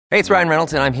Hey, it's Ryan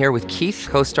Reynolds, and I'm here with Keith,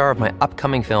 co-star of my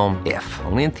upcoming film, If,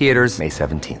 only in theaters May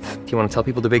 17th. Do you want to tell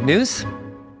people the big news?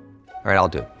 All right, I'll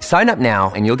do it. Sign up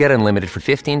now and you'll get unlimited for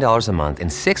 $15 a month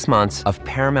and 6 months of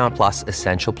Paramount Plus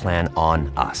Essential Plan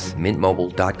on us.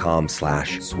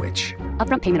 MintMobile.com/switch.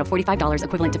 Upfront payment of $45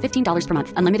 equivalent to $15 per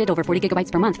month. Unlimited over 40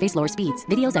 gigabytes per month. Face lower speeds.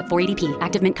 Videos at 480p.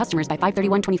 Active Mint customers by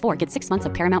 531.24 get 6 months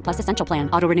of Paramount Plus Essential Plan.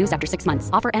 Auto renews after 6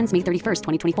 months. Offer ends May 31st,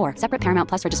 2024. Separate Paramount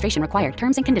Plus registration required.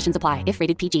 Terms and conditions apply if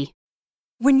rated PG.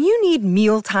 When you need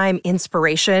mealtime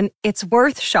inspiration, it's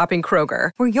worth shopping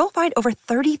Kroger, where you'll find over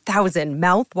 30,000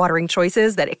 mouth-watering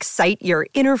choices that excite your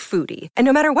inner foodie. And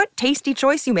no matter what tasty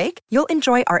choice you make, you'll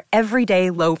enjoy our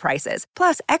everyday low prices,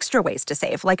 plus extra ways to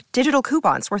save, like digital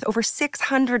coupons worth over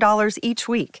 $600 each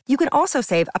week. You can also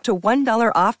save up to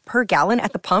 $1 off per gallon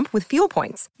at the pump with fuel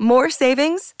points. More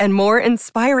savings and more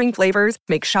inspiring flavors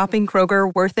make shopping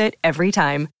Kroger worth it every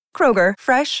time. Kroger,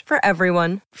 fresh for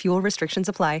everyone. Fuel restrictions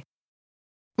apply.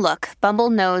 Look, Bumble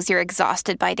knows you're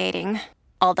exhausted by dating.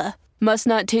 All the, must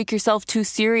not take yourself too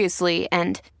seriously,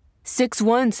 and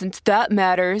 6'1" since that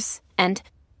matters, and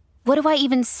what do I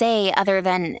even say other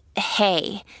than,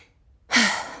 hey?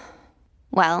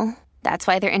 Well, that's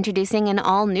why they're introducing an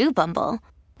all-new Bumble,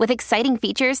 with exciting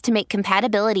features to make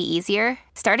compatibility easier,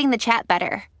 starting the chat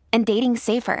better, and dating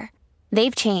safer.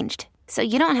 They've changed, so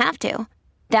you don't have to.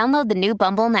 Download the new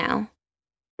Bumble now.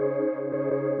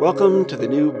 Welcome to the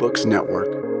New Books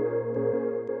Network.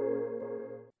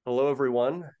 Hello,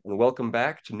 everyone, and welcome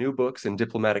back to New Books in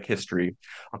Diplomatic History,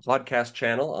 a podcast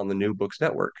channel on the New Books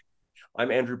Network.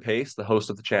 I'm Andrew Pace, the host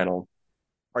of the channel.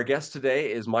 Our guest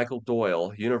today is Michael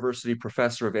Doyle, University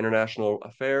Professor of International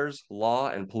Affairs, Law,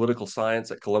 and Political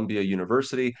Science at Columbia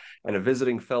University, and a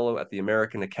visiting fellow at the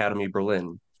American Academy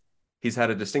Berlin. He's had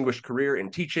a distinguished career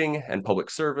in teaching and public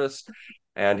service,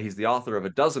 and he's the author of a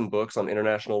dozen books on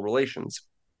international relations.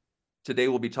 Today,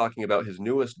 we'll be talking about his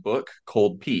newest book,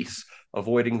 Cold Peace,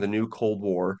 Avoiding the New Cold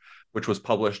War, which was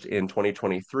published in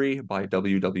 2023 by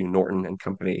W.W. Norton and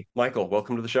Company. Michael,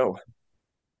 welcome to the show.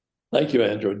 Thank you,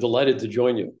 Andrew. Delighted to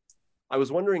join you. I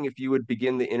was wondering if you would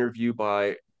begin the interview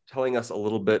by telling us a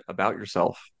little bit about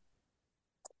yourself.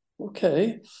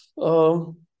 Okay.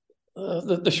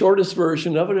 The shortest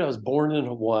version of it, I was born in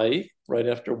Hawaii right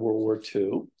after World War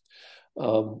II.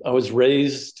 I was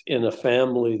raised in a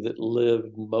family that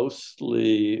lived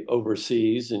mostly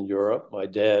overseas in Europe. My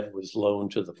dad was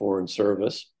loaned to the Foreign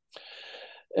Service.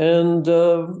 And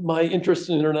my interest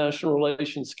in international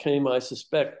relations came, I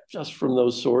suspect, just from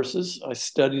those sources. I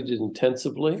studied it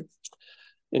intensively.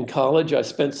 In college, I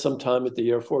spent some time at the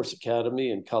Air Force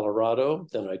Academy in Colorado.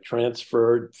 Then I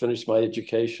transferred, finished my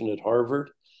education at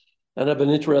Harvard. And I've been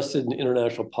interested in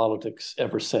international politics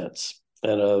ever since.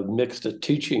 And mixed a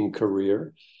teaching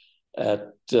career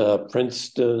at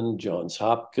Princeton, Johns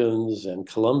Hopkins, and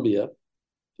Columbia,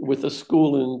 with a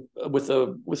school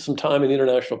with some time in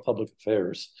international public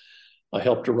affairs. I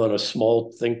helped to run a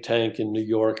small think tank in New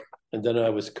York, and then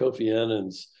I was Kofi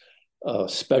Annan's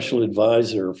special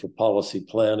advisor for policy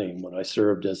planning when I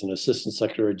served as an assistant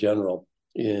secretary general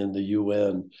in the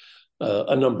UN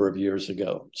a number of years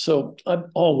ago. So I've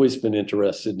always been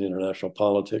interested in international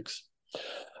politics.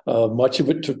 Much of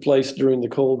it took place during the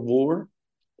Cold War,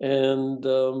 and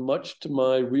much to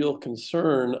my real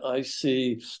concern, I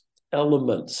see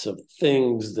elements of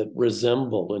things that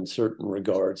resemble, in certain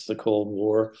regards, the Cold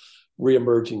War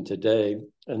reemerging today,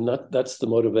 and that's the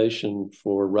motivation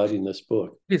for writing this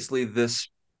book. Obviously, this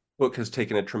book has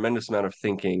taken a tremendous amount of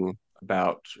thinking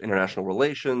about international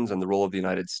relations and the role of the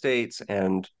United States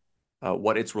and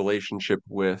what its relationship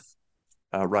with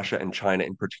Russia and China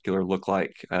in particular look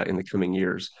like in the coming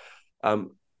years. To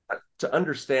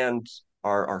understand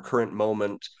our current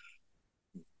moment,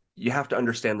 you have to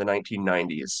understand the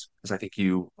 1990s, as I think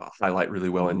you highlight really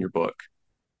well in your book.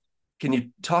 Can you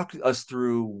talk us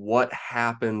through what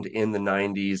happened in the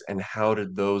 90s and how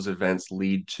did those events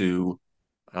lead to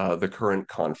the current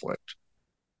conflict?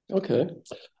 Okay.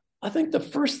 I think the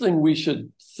first thing we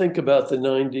should think about the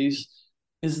 90s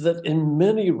is that in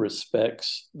many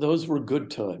respects, those were good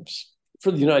times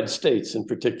for the United States in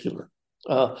particular.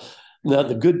 Now,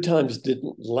 the good times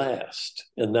didn't last,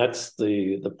 and that's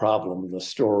the problem in the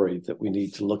story that we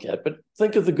need to look at. But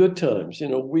think of the good times. You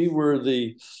know, we were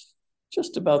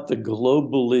just about the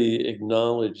globally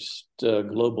acknowledged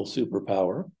global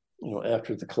superpower,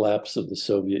 after the collapse of the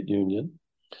Soviet Union.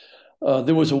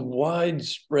 There was a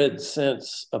widespread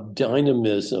sense of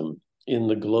dynamism in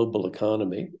the global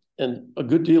economy. And a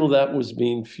good deal of that was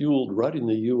being fueled right in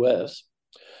the US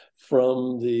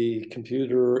from the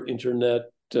computer, internet,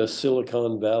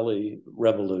 Silicon Valley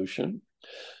revolution.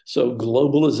 So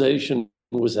globalization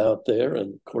was out there,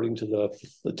 and according to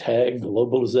the tag,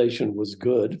 globalization was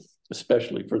good,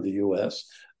 especially for the US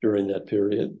during that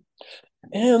period.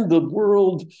 And the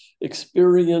world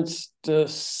experienced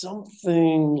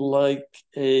something like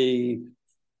a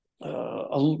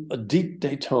deep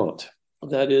détente.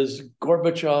 That is,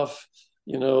 Gorbachev,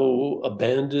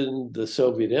 abandoned the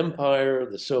Soviet Empire.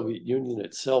 The Soviet Union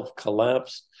itself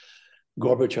collapsed.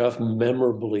 Gorbachev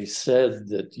memorably said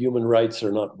that human rights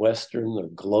are not Western, they're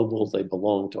global, they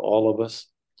belong to all of us.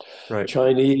 Right.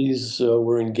 Chinese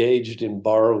were engaged in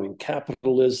borrowing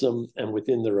capitalism, and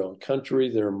within their own country,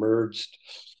 there emerged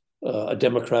a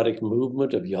democratic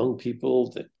movement of young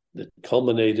people that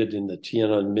culminated in the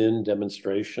Tiananmen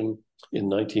demonstration in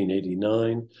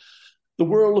 1989. The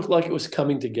world looked like it was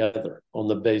coming together on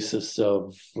the basis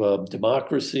of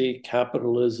democracy,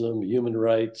 capitalism, human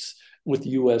rights, with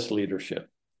US leadership.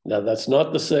 Now, that's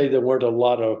not to say there weren't a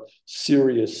lot of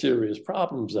serious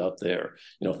problems out there.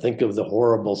 Think of the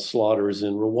horrible slaughters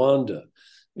in Rwanda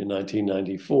in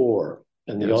 1994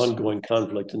 and the ongoing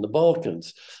conflict in the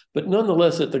Balkans. But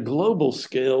nonetheless, at the global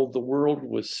scale, the world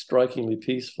was strikingly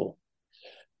peaceful.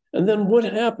 And then what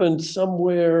happened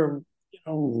somewhere,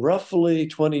 roughly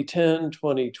 2010,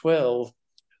 2012,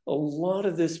 a lot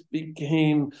of this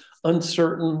became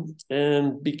uncertain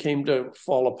and became to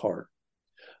fall apart.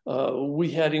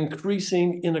 We had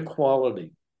increasing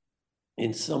inequality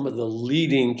in some of the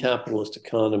leading capitalist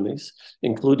economies,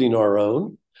 including our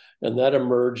own, and that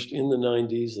emerged in the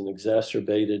 90s and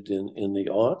exacerbated in the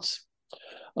aughts.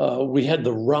 We had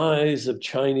the rise of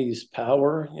Chinese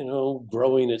power,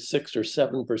 growing at 6 or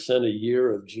 7% a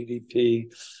year of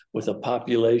GDP, with a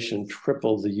population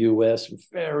triple the US,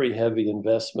 very heavy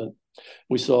investment.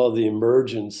 We saw the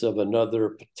emergence of another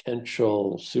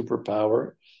potential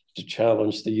superpower to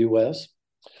challenge the US.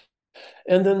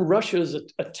 And then Russia's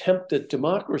attempt at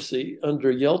democracy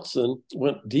under Yeltsin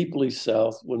went deeply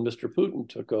south when Mr. Putin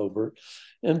took over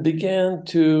and began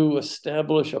to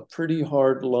establish a pretty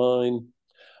hard-line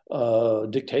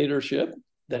dictatorship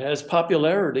that has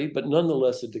popularity, but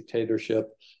nonetheless a dictatorship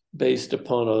based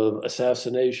upon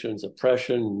assassinations,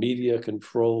 oppression, media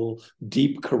control,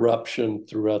 deep corruption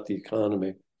throughout the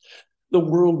economy. The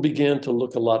world began to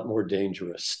look a lot more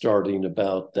dangerous starting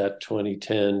about that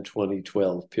 2010,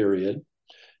 2012 period.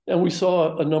 And we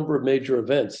saw a number of major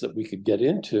events that we could get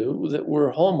into that were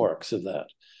hallmarks of that,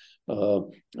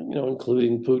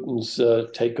 including Putin's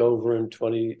takeover in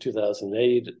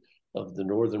 2008 of the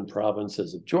northern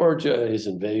provinces of Georgia, his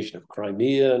invasion of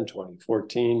Crimea in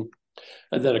 2014.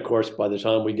 And then, of course, by the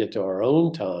time we get to our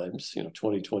own times,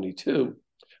 2022,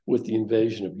 with the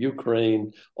invasion of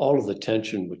Ukraine, all of the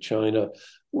tension with China,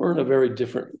 we're in a very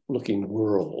different looking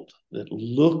world that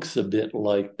looks a bit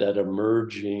like that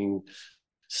emerging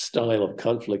style of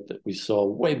conflict that we saw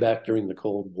way back during the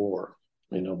Cold War,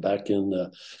 back in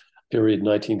the period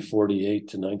 1948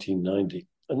 to 1990.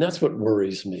 And that's what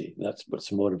worries me. That's what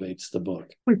motivates the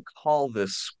book. We call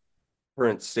this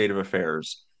current state of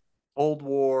affairs Cold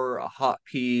War, a hot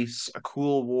peace, a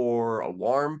cool war, a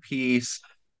warm peace.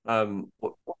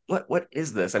 What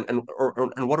is this? And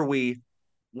what are we?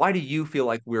 Why do you feel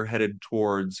like we're headed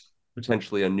towards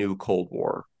potentially a new Cold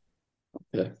War?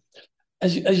 Okay.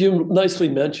 As you nicely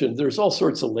mentioned, there's all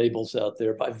sorts of labels out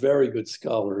there by very good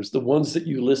scholars. The ones that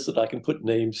you listed, I can put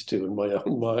names to in my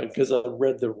own mind because I've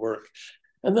read their work.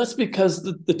 And that's because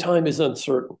the time is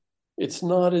uncertain. It's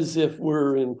not as if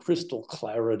we're in crystal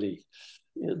clarity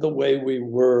the way we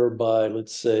were by,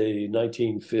 let's say,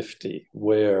 1950,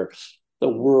 where the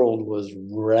world was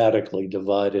radically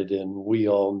divided and we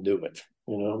all knew it.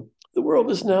 The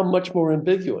world is now much more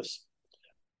ambiguous.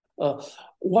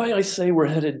 Why I say we're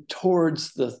headed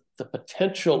towards the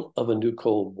potential of a new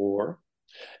Cold War,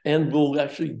 and we'll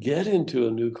actually get into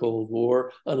a new Cold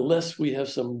War unless we have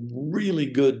some really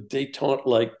good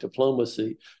détente-like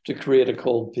diplomacy to create a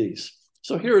cold peace.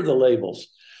 So here are the labels.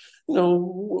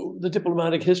 The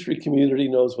diplomatic history community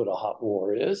knows what a hot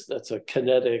war is. That's a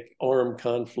kinetic armed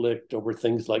conflict over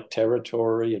things like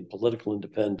territory and political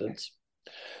independence.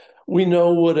 We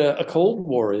know what a Cold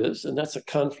War is, and that's a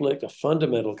conflict, a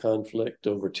fundamental conflict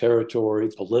over territory,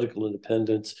 political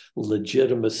independence,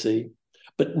 legitimacy,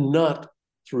 but not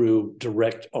through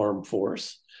direct armed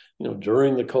force.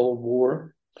 During the Cold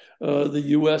War, the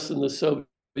US and the Soviet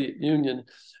Union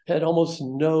had almost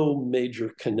no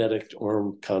major kinetic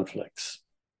armed conflicts.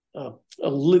 A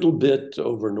little bit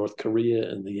over North Korea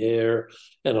in the air,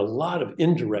 and a lot of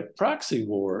indirect proxy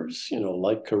wars,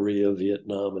 like Korea,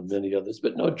 Vietnam, and many others,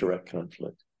 but no direct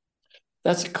conflict.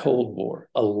 That's a Cold War.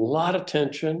 A lot of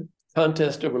tension,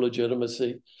 contest over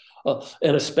legitimacy,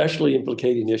 and especially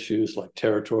implicating issues like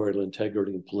territorial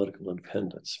integrity and political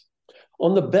independence.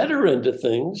 On the better end of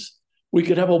things, we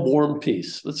could have a warm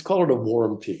peace. Let's call it a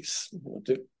warm peace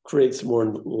to create some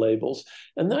more labels.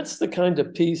 And that's the kind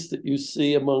of peace that you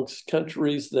see amongst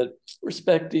countries that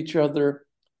respect each other.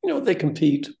 They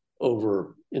compete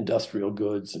over industrial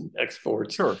goods and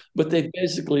exports, Sure. but they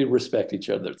basically respect each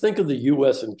other. Think of the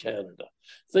US and Canada.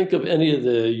 Think of any of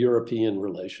the European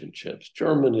relationships,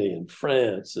 Germany and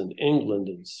France and England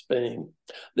and Spain.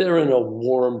 They're in a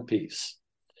warm peace.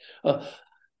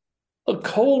 A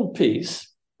cold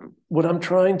peace, what I'm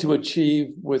trying to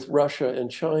achieve with Russia and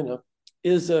China,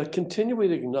 is a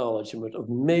continuing acknowledgement of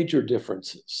major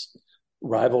differences,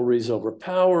 rivalries over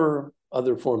power,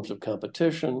 other forms of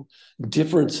competition,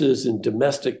 differences in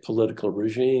domestic political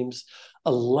regimes,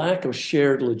 a lack of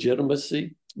shared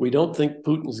legitimacy. We don't think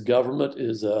Putin's government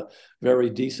is a very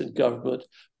decent government.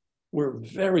 We're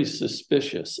very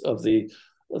suspicious of the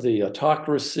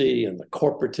autocracy and the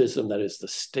corporatism, that is the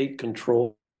state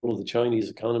control of the Chinese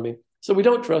economy. So we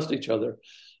don't trust each other,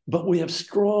 but we have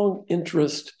strong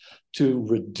interest to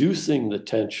reducing the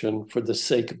tension for the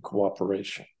sake of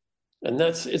cooperation. And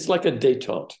it's like a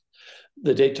détente.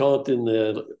 The détente in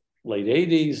the late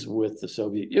 80s with the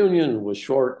Soviet Union was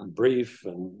short and brief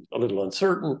and a little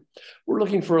uncertain. We're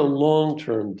looking for a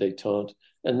long-term détente,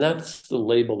 and that's the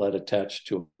label I'd attach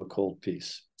to a cold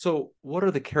peace. So what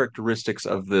are the characteristics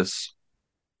of this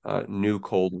new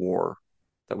Cold War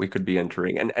that we could be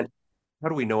entering? And how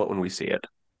do we know it when we see it?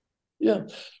 Yeah,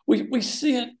 we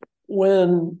see it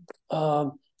when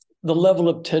the level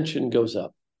of tension goes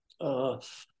up.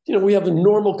 We have the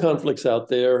normal conflicts out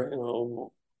there.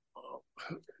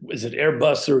 Is it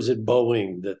Airbus or is it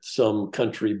Boeing that some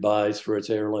country buys for its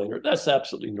airliner? That's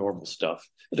absolutely normal stuff.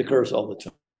 It occurs all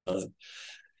the time.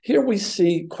 Here we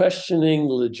see questioning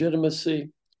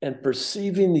legitimacy and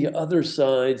perceiving the other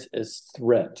sides as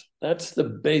threat. That's the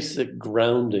basic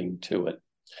grounding to it.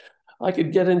 I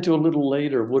could get into a little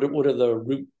later what are the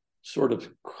root sort of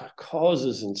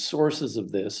causes and sources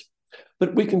of this,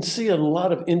 but we can see a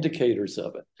lot of indicators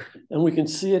of it, and we can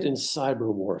see it in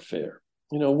cyber warfare.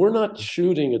 We're not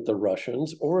shooting at the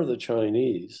Russians or the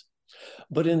Chinese,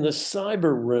 but in the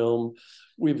cyber realm,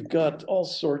 we've got all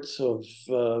sorts of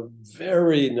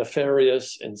very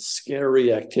nefarious and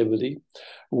scary activity,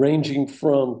 ranging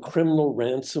from criminal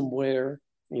ransomware.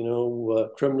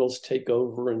 Criminals take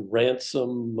over and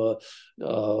ransom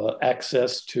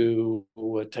access to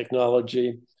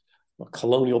technology. A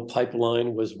Colonial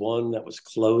Pipeline was one that was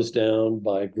closed down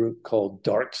by a group called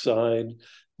DarkSide,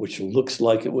 which looks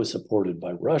like it was supported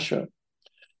by Russia.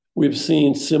 We've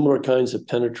seen similar kinds of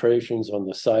penetrations on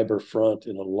the cyber front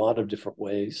in a lot of different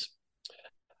ways.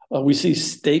 We see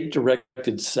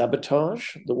state-directed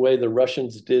sabotage, the way the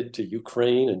Russians did to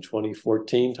Ukraine in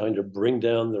 2014, trying to bring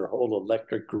down their whole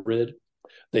electric grid.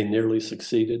 They nearly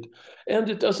succeeded. And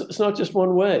it's not just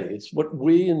one way. It's what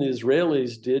we and the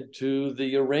Israelis did to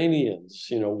the Iranians,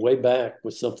 way back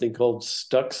with something called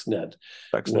Stuxnet,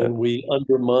 when we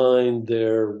undermined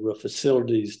their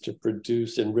facilities to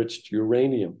produce enriched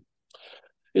uranium.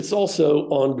 It's also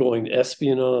ongoing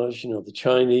espionage. The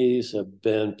Chinese have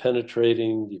been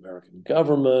penetrating the American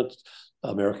government,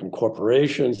 American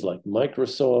corporations like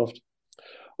Microsoft.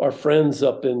 Our friends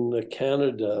up in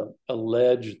Canada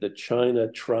allege that China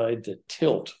tried to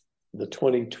tilt the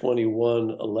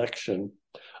 2021 election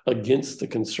against the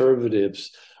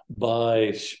Conservatives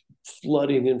by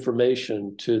flooding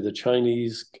information to the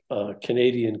Chinese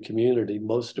Canadian community,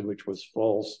 most of which was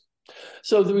false.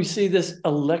 So that we see this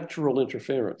electoral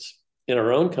interference. In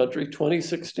our own country,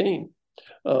 2016,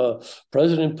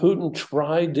 President Putin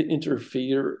tried to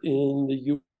interfere in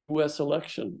the US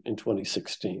election in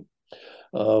 2016.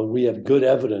 We have good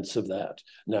evidence of that.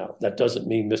 Now, that doesn't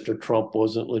mean Mr. Trump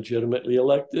wasn't legitimately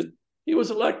elected. He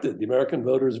was elected. The American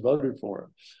voters voted for him.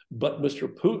 But Mr.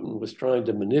 Putin was trying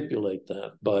to manipulate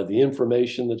that by the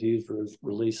information that he's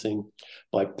releasing,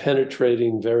 by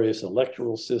penetrating various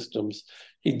electoral systems.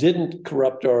 He didn't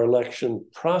corrupt our election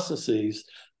processes,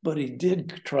 but he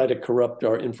did try to corrupt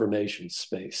our information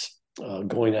space,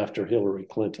 going after Hillary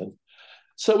Clinton.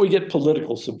 So we get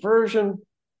political subversion.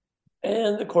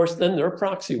 And of course, then there are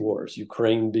proxy wars,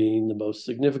 Ukraine being the most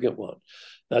significant one.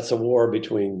 That's a war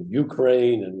between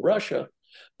Ukraine and Russia.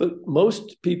 But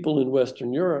most people in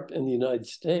Western Europe and the United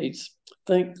States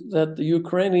think that the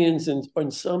Ukrainians,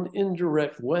 in some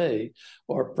indirect way,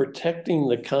 are protecting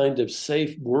the kind of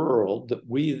safe world that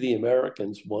we, the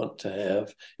Americans, want to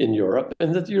have in Europe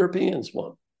and that the Europeans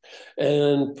want.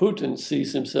 And Putin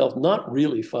sees himself not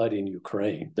really fighting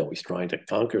Ukraine, though he's trying to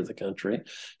conquer the country.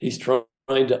 He's trying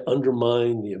to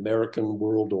undermine the American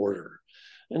world order.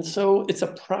 And so it's a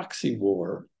proxy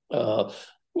war.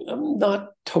 not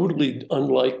totally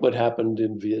unlike what happened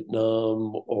in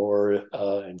Vietnam or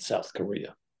in South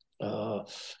Korea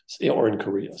or in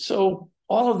Korea. So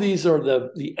all of these are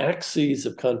the axes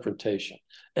of confrontation,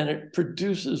 and it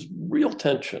produces real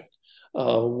tension,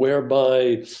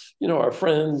 whereby, our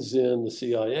friends in the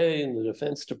CIA and the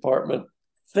Defense Department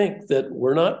think that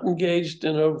we're not engaged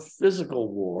in a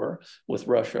physical war with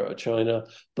Russia or China,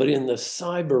 but in the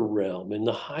cyber realm, in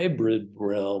the hybrid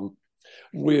realm,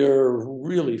 we're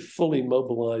really fully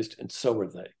mobilized, and so are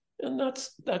they. And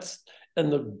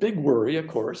and the big worry, of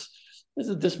course, is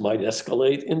that this might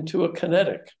escalate into a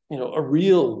kinetic, a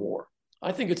real war.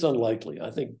 I think it's unlikely.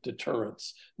 I think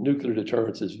nuclear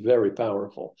deterrence is very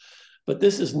powerful. But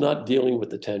this is not dealing with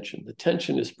the tension. The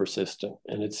tension is persisting,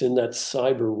 and it's in that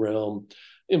cyber realm.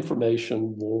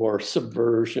 Information war,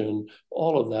 subversion,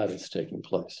 all of that is taking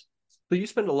place. So you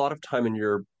spend a lot of time in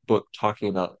your book talking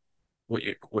about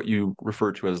what you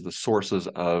refer to as the sources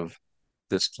of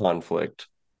this conflict.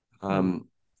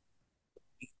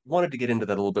 Wanted to get into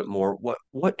that a little bit more.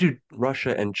 What do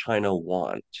Russia and China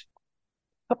want?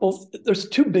 There's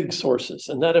two big sources,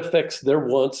 and that affects their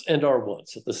wants and our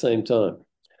wants at the same time.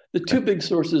 The two big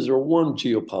sources are, one,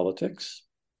 geopolitics,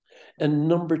 and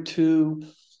number two,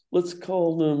 let's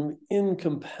call them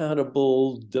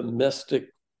incompatible domestic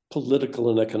political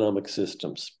and economic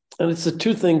systems. And it's the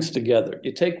two things together.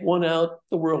 You take one out,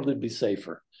 the world would be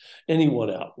safer. Anyone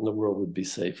out in the world would be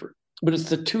safer. But it's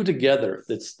the two together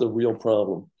that's the real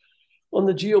problem. On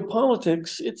the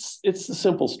geopolitics, it's the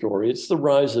simple story. It's the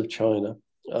rise of China.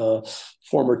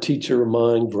 Former teacher of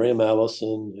mine, Graham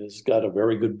Allison, has got a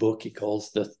very good book he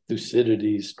calls The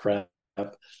Thucydides Trap,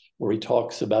 where he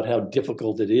talks about how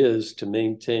difficult it is to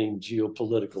maintain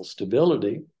geopolitical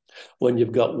stability when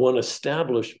you've got one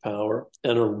established power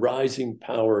and a rising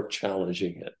power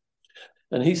challenging it.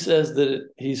 And he says that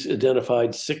he's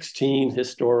identified 16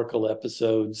 historical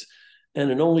episodes, and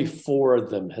in only 4 of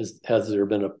them has there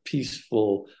been a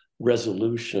peaceful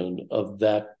resolution of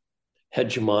that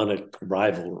hegemonic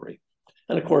rivalry.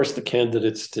 And of course, the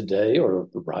candidates today are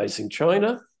the rising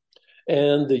China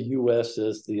and the US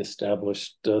as the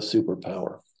established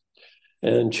superpower.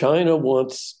 And China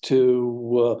wants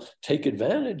to take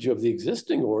advantage of the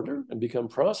existing order and become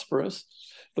prosperous.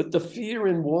 But the fear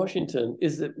in Washington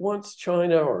is that once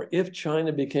China, or if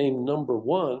China became number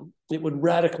one, it would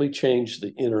radically change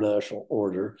the international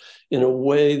order in a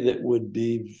way that would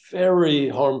be very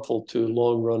harmful to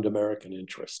long-run American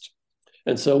interest.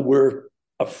 And so we're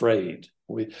afraid.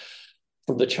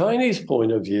 From the Chinese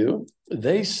point of view,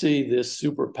 they see this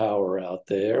superpower out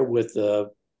there with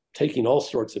taking all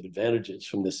sorts of advantages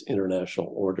from this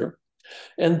international order,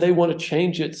 and they want to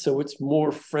change it so it's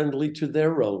more friendly to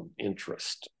their own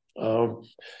interest.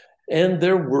 And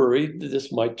they're worried that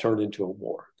this might turn into a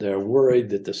war. They're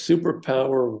worried that the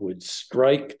superpower would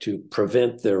strike to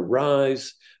prevent their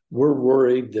rise. We're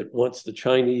worried that once the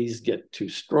Chinese get too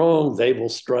strong, they will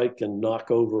strike and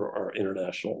knock over our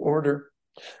international order.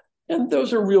 And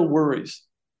those are real worries.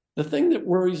 The thing that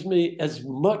worries me as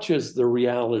much as the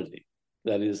reality,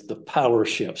 that is the power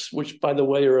shifts, which, by the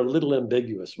way, are a little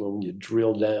ambiguous when you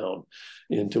drill down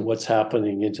into what's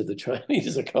happening into the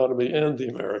Chinese economy and the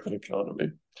American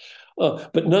economy.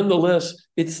 But nonetheless,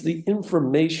 it's the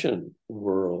information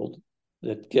world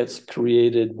that gets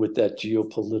created with that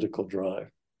geopolitical drive.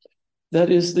 That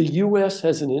is, the US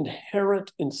has an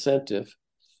inherent incentive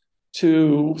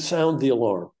to sound the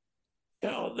alarm.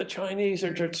 The Chinese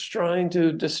are just trying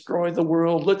to destroy the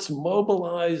world. Let's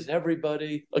mobilize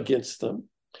everybody against them.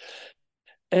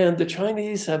 And the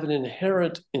Chinese have an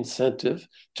inherent incentive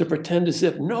to pretend as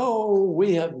if, no,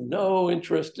 we have no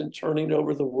interest in turning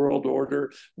over the world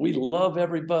order. We love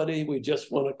everybody. We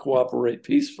just want to cooperate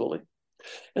peacefully.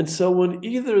 And so when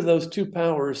either of those two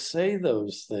powers say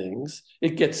those things,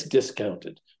 it gets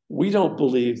discounted. We don't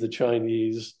believe the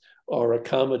Chinese are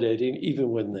accommodating even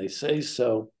when they say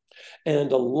so.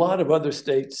 And a lot of other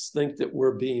states think that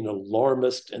we're being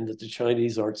alarmist and that the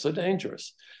Chinese aren't so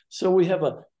dangerous. So we have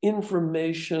an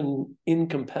information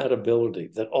incompatibility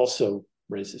that also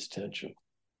raises tension.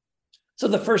 So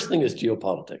the first thing is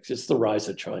geopolitics. It's the rise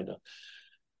of China.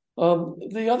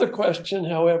 The other question,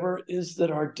 however, is that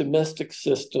our domestic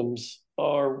systems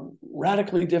are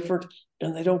radically different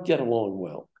and they don't get along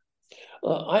well.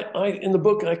 In the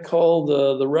book, I call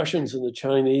the Russians and the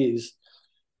Chinese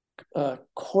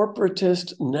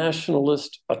corporatist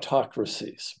nationalist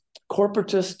autocracies.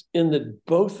 Corporatist in that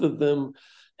both of them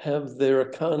have their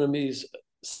economies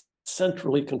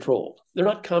centrally controlled. They're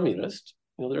not communist,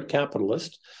 they're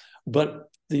capitalist, but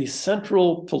the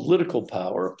central political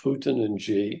power, Putin and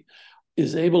Xi,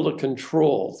 is able to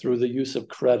control through the use of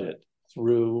credit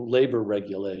through labor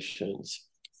regulations,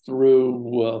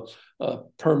 through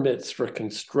permits for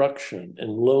construction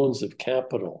and loans of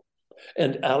capital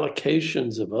and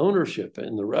allocations of ownership,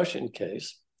 in the Russian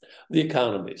case, the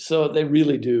economy. So they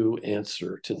really do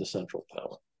answer to the central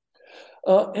power.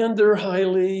 And they're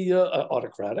highly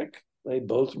autocratic. They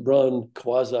both run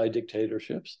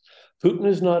quasi-dictatorships. Putin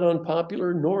is not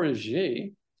unpopular, nor is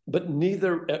Xi, but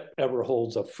neither ever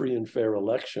holds a free and fair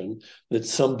election that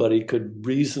somebody could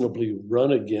reasonably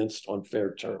run against on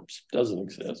fair terms. Doesn't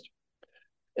exist.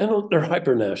 And they're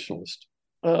hyper-nationalist.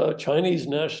 Chinese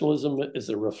nationalism is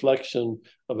a reflection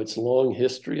of its long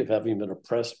history of having been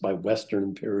oppressed by Western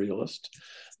imperialists,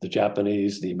 the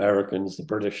Japanese, the Americans, the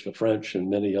British, the French,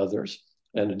 and many others,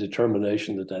 and a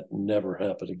determination that that never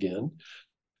happen again,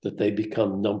 that they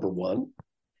become number one.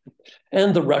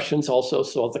 And the Russians also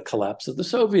saw the collapse of the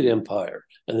Soviet Empire,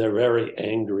 and they're very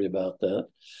angry about that.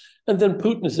 And then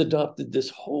Putin has adopted this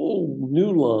whole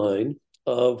new line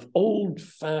of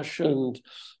old-fashioned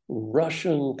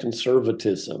Russian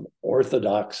conservatism,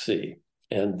 orthodoxy,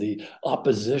 and the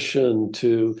opposition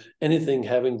to anything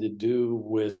having to do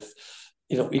with,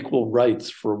 equal rights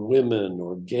for women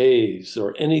or gays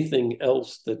or anything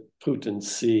else that Putin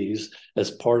sees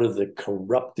as part of the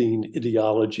corrupting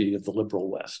ideology of the liberal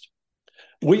West.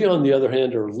 We, on the other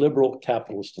hand, are liberal,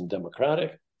 capitalist, and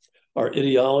democratic. Our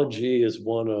ideology is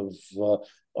one of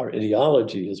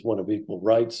equal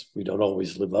rights. We don't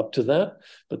always live up to that,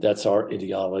 but that's our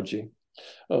ideology.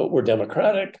 We're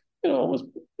democratic,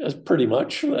 as pretty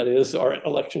much. That is, our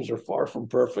elections are far from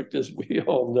perfect, as we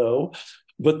all know,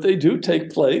 but they do take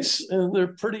place, and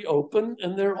they're pretty open,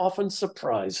 and they're often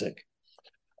surprising.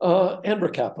 And we're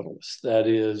capitalists. That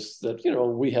is,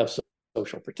 we have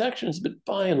social protections, but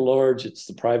by and large, it's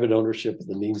the private ownership of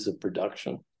the means of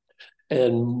production.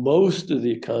 And most of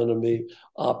the economy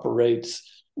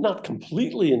operates not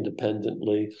completely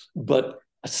independently, but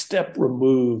a step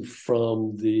removed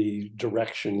from the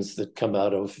directions that come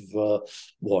out of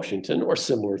Washington, or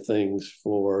similar things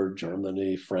for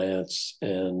Germany, France,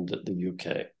 and the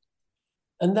UK.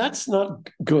 And that's not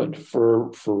good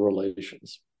for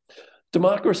relations.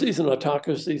 Democracies and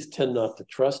autocracies tend not to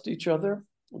trust each other.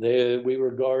 We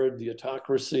regard the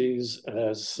autocracies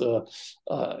as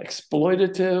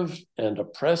exploitative and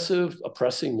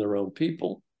oppressing their own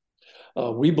people.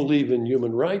 We believe in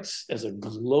human rights as a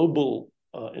global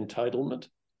entitlement.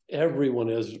 Everyone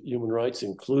has human rights,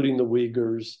 including the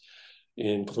Uyghurs,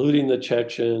 including the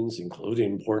Chechens,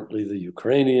 including, importantly, the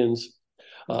Ukrainians.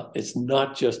 It's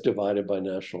not just divided by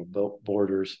national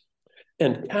borders.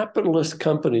 And capitalist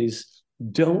companies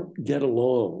don't get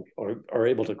along or are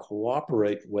able to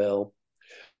cooperate well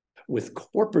with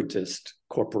corporatist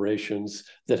corporations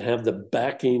that have the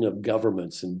backing of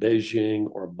governments in Beijing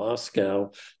or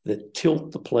Moscow that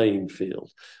tilt the playing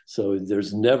field. So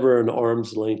there's never an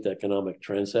arm's length economic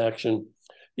transaction.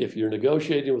 If you're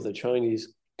negotiating with a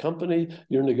Chinese company,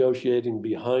 you're negotiating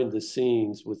behind the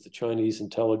scenes with the Chinese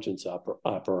intelligence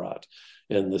apparat.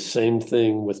 And the same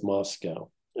thing with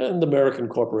Moscow. And the American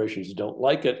corporations don't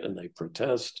like it, and they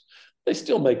protest. They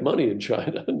still make money in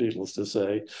China, needless to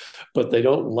say, but they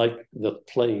don't like the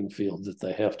playing field that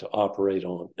they have to operate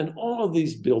on. And all of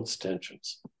these builds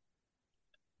tensions.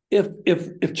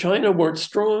 If China weren't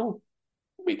strong,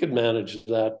 we could manage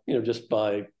that, just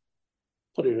by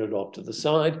putting it off to the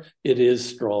side. It is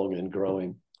strong and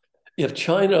growing. If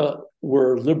China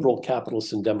were liberal,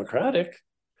 capitalist, and democratic,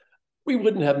 we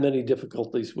wouldn't have many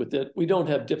difficulties with it. We don't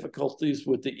have difficulties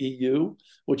with the EU,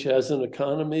 which has an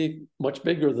economy much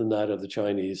bigger than that of the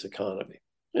Chinese economy.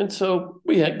 And so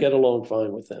we get along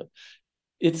fine with them.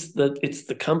 It's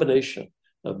the combination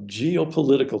of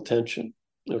geopolitical tension,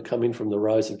 coming from the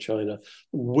rise of China,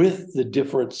 with the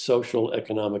different social,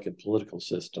 economic, and political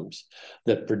systems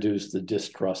that produce the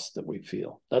distrust that we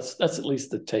feel. That's at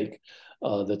least the take.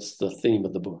 That's the theme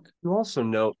of the book. You also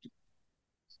note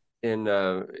in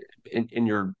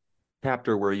your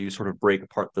chapter where you sort of break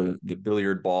apart the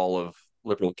billiard ball of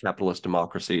liberal capitalist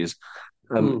democracies,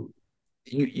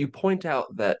 you point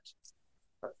out that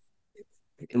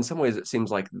in some ways it seems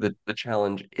like the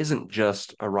challenge isn't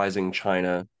just a rising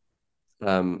China,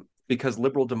 because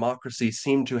liberal democracies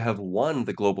seem to have won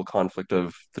the global conflict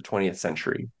of the 20th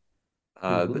century.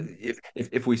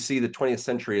 If we see the 20th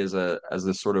century as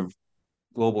this sort of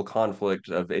global conflict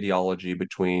of ideology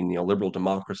between liberal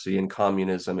democracy and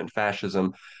communism and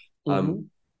fascism.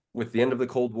 With the end of the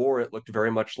Cold War, it looked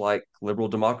very much like liberal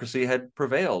democracy had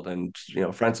prevailed. And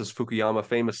Francis Fukuyama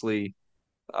famously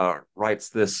writes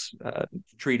this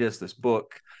treatise, this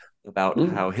book about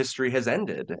how history has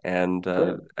ended and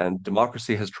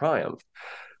democracy has triumphed.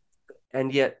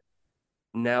 And yet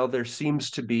now there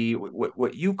seems to be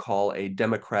what you call a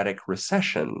democratic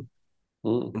recession.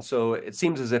 Mm. And so it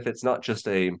seems as if it's not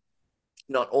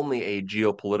only a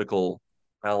geopolitical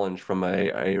challenge from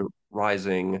a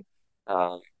rising,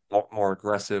 uh, more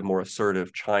aggressive, more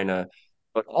assertive China,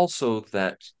 but also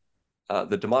that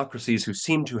the democracies who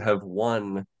seem to have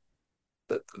won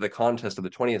the contest of the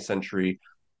 20th century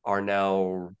are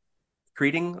now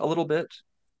retreating a little bit.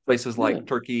 Places Yeah, like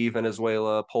Turkey,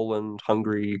 Venezuela, Poland,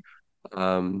 Hungary.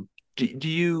 Um, do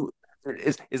you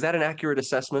is that an accurate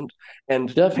assessment?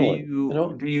 And definitely. You do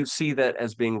know, you see that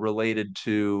as being related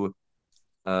to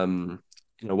um,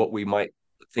 what we might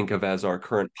think of as our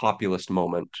current populist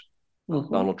moment?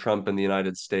 mhm. Donald Trump in the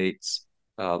United States,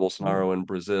 Bolsonaro in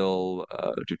Brazil,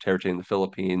 Duterte in the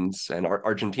Philippines, and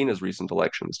Argentina's recent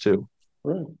elections too.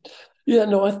 Right. Yeah,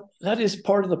 no, that is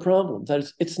part of the problem. That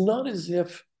is, it's not as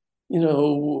if,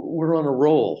 we're on a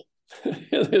roll,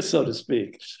 so to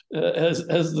speak, as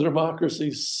the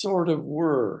democracies sort of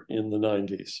were in the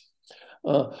 90s.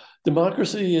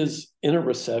 Democracy is in a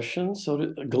recession,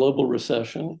 a global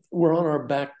recession. We're on our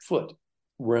back foot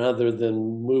rather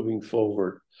than moving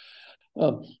forward.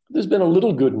 There's been a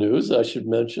little good news, I should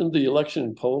mention. The election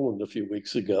in Poland a few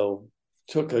weeks ago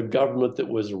took a government that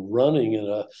was running in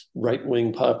a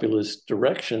right-wing populist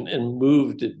direction and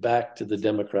moved it back to the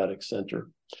democratic center.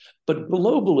 But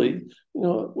globally,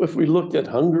 if we look at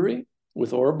Hungary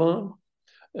with Orban,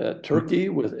 Turkey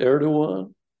with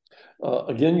Erdogan,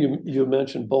 again, you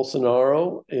mentioned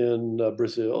Bolsonaro in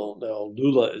Brazil. Now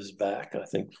Lula is back, I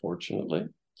think, fortunately.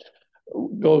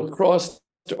 Go across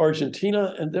to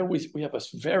Argentina, and then we have a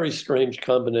very strange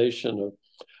combination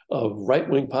of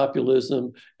right-wing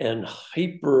populism and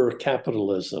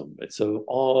hyper-capitalism. It's an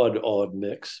odd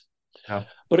mix. Yeah.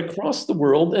 But across the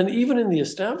world, and even in the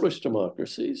established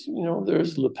democracies,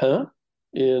 there's Le Pen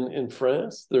in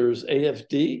France, there's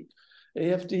AfD.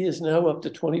 AfD is now up to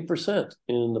 20%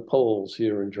 in the polls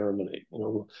here in Germany,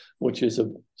 which is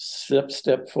a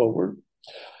step forward.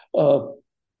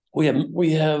 We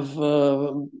have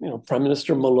Prime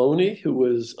Minister Meloni, who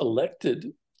was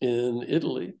elected in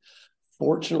Italy.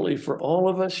 Fortunately for all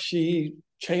of us, she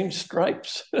changed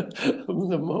stripes the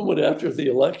moment after the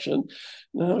election.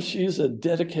 Now she's a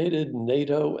dedicated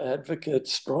NATO advocate,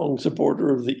 strong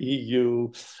supporter of the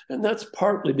EU, and that's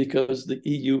partly because the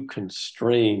EU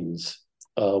constrains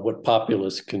what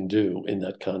populists can do in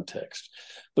that context.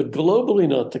 But globally,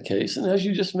 not the case. And as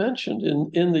you just mentioned,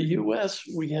 in the US,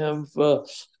 we have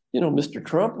Mr.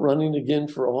 Trump running again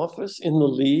for office in the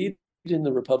lead in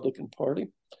the Republican Party.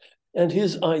 And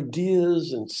his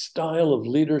ideas and style of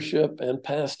leadership and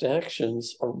past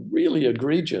actions are really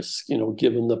egregious,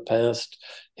 given the past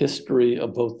history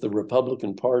of both the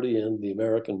Republican Party and the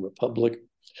American Republic.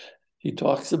 He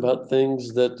talks about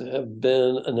things that have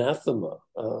been anathema,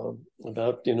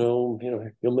 about,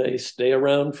 you may stay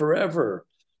around forever.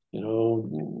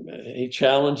 He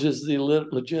challenges the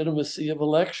legitimacy of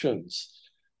elections.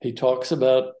 He talks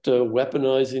about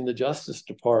weaponizing the Justice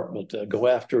Department, go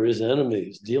after his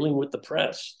enemies, dealing with the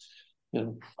press.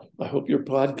 I hope your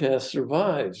podcast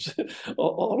survives.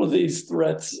 All of these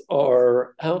threats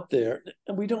are out there,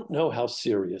 and we don't know how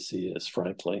serious he is,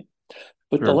 frankly.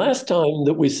 But the Sure. last time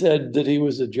that we said that he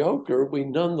was a joker, we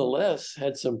nonetheless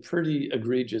had some pretty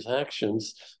egregious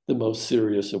actions, the most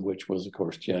serious of which was, of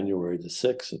course, January the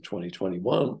 6th of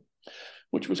 2021.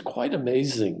 Which was quite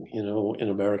amazing, in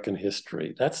American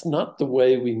history. That's not the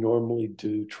way we normally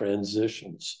do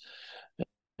transitions.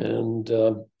 And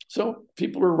so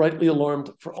people are rightly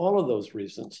alarmed for all of those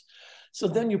reasons. So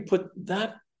then you put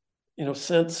that,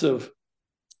 sense of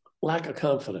lack of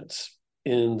confidence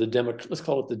in let's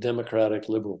call it the democratic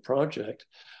liberal project,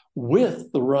 with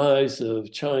the rise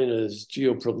of China's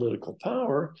geopolitical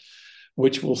power,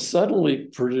 which will suddenly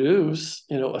produce,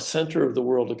 a center of the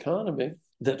world economy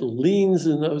that leans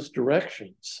in those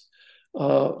directions,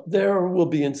 there will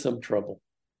be in some trouble.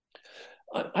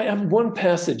 I have one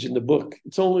passage in the book.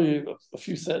 It's only a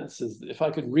few sentences. If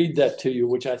I could read that to you,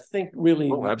 which I think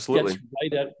really Absolutely. gets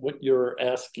right at what you're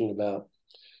asking about.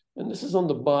 And this is on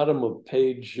the bottom of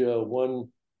page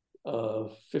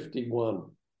 151.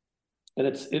 And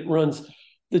it runs,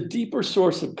 the deeper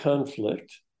source of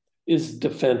conflict is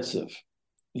defensive.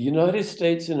 The United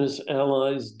States and its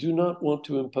allies do not want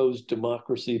to impose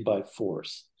democracy by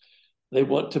force. They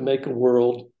want to make a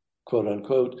world, quote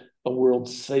unquote, a world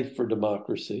safe for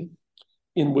democracy,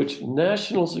 in which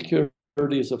national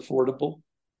security is affordable,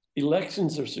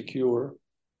 elections are secure,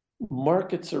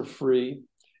 markets are free,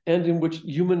 and in which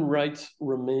human rights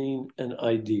remain an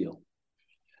ideal.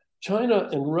 China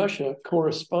and Russia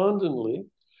correspondingly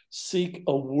seek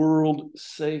a world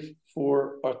safe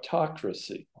for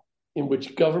autocracy. in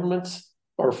which governments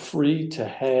are free to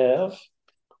have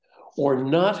or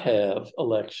not have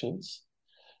elections.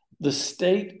 The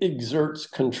state exerts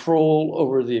control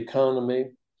over the economy,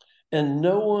 and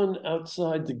no one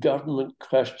outside the government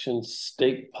questions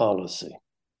state policy.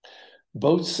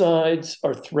 Both sides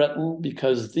are threatened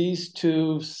because these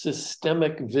two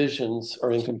systemic visions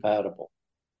are incompatible.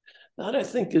 That, I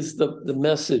think, is the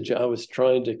message I was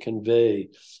trying to convey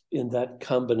in that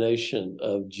combination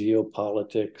of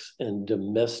geopolitics and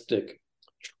domestic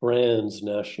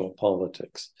transnational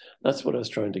politics. That's what I was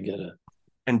trying to get at.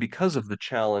 And because of the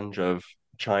challenge of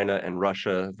China and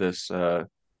Russia, this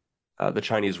the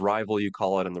Chinese rival, you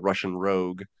call it, and the Russian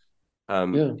rogue,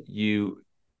 Yeah.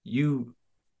 you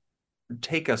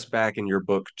take us back in your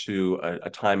book to a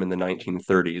time in the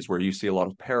 1930s where you see a lot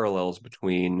of parallels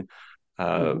between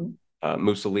uh,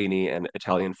 Mussolini and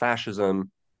Italian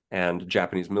fascism and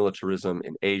Japanese militarism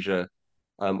in Asia,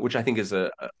 which I think is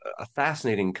a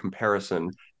fascinating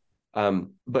comparison.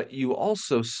 But you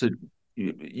also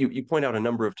you point out a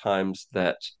number of times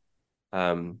that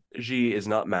Xi is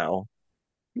not Mao,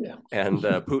 Yeah. and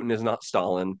Putin is not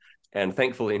Stalin, and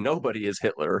thankfully nobody is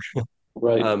Hitler.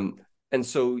 Right. And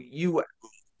so you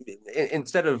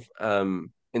instead of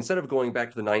going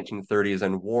back to the 1930s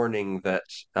and warning that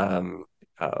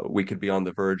we could be on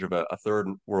the verge of a third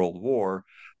world war,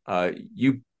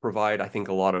 you provide, I think,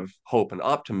 a lot of hope and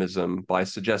optimism by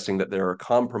suggesting that there are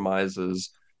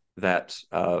compromises that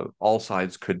all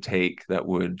sides could take that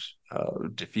would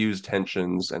diffuse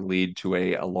tensions and lead to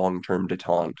a long-term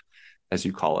détente, as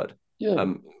you call it.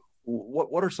 Yeah.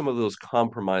 What are some of those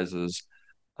compromises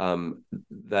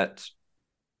that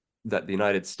the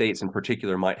United States in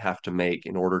particular might have to make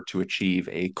in order to achieve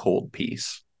a cold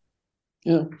peace?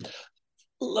 Yeah.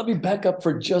 Let me back up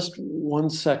for just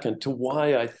 1 second to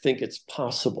why I think it's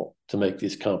possible to make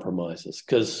these compromises.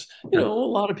 Because, a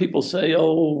lot of people say,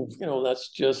 oh, that's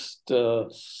just,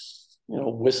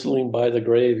 whistling by the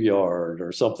graveyard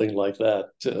or something like that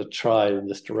to try in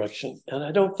this direction. And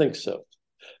I don't think so.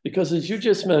 Because as you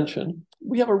just mentioned,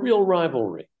 we have a real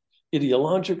rivalry,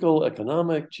 ideological,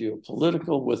 economic,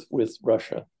 geopolitical with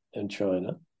Russia and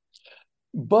China.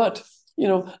 But,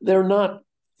 they're not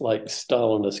like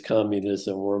Stalinist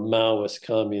communism or Maoist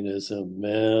communism,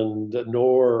 and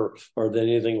nor are they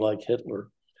anything like Hitler.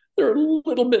 They're a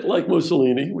little bit like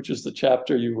Mussolini, which is the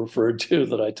chapter you referred to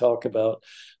that I talk about.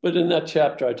 But in that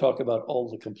chapter, I talk about all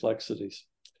the complexities.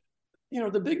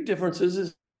 The big difference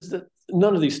is that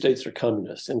none of these states are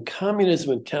communist, and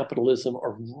communism and capitalism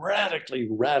are radically,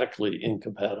 radically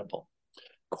incompatible.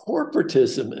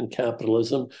 Corporatism and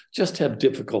capitalism just have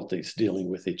difficulties dealing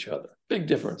with each other. Big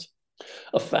difference.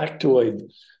 A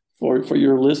factoid for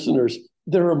your listeners,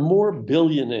 there are more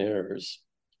billionaires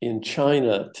in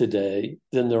China today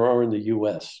than there are in the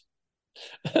US.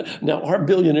 Now, our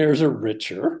billionaires are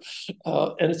richer,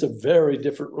 and it's a very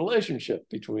different relationship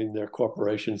between their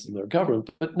corporations and their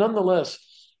government. But nonetheless,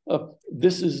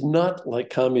 this is not like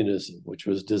communism, which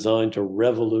was designed to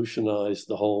revolutionize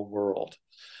the whole world.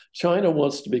 China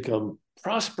wants to become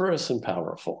prosperous and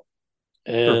powerful.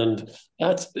 And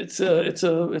it's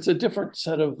a different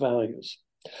set of values.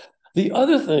 The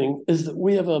other thing is that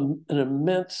we have an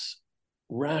immense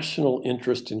rational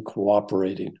interest in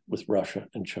cooperating with Russia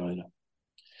and China.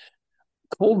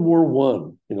 Cold War I,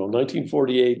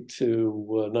 1948 to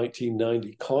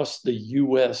 1990, cost the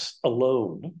US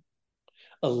alone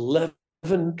 $11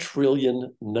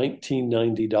 trillion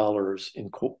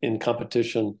 $1990 in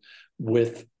competition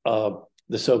with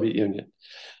the Soviet Union.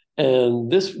 And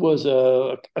this was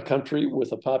a country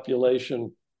with a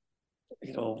population,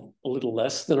 a little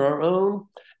less than our own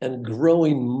and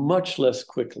growing much less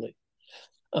quickly.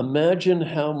 Imagine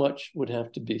how much would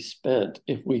have to be spent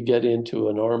if we get into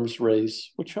an arms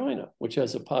race with China, which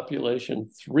has a population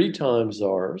 3 times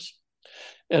ours.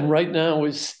 And right now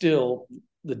is still,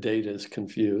 the data is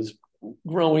confused,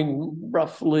 growing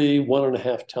roughly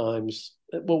 1.5 times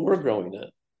what we're growing at.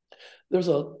 There's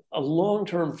a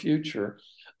long-term future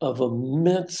of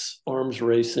immense arms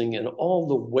racing and all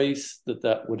the waste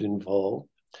that would involve,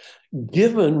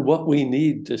 given what we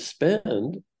need to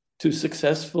spend to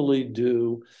successfully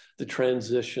do the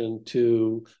transition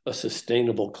to a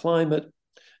sustainable climate,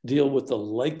 deal with the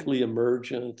likely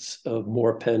emergence of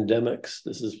more pandemics.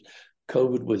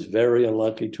 COVID was very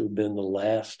unlikely to have been the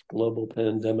last global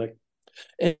pandemic.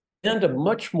 And a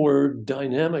much more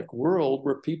dynamic world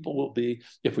where people will be,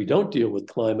 if we don't deal with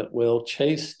climate well,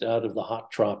 chased out of the hot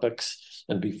tropics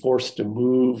and be forced to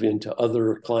move into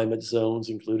other climate zones,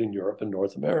 including Europe and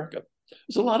North America.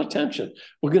 There's a lot of tension.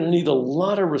 We're going to need a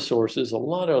lot of resources, a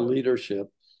lot of leadership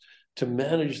to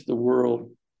manage the world,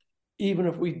 even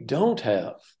if we don't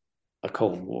have a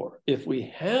Cold War. If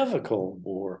we have a Cold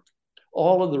War,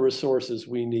 all of the resources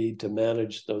we need to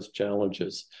manage those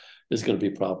challenges is going to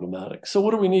be problematic. So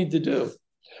what do we need to do?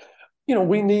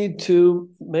 We need to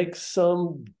make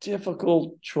some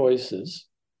difficult choices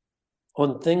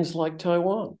on things like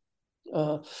Taiwan.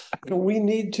 We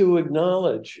need to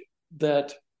acknowledge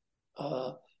that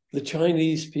the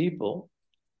Chinese people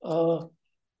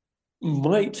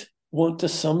might want to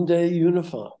someday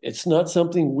unify. It's not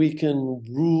something we can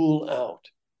rule out.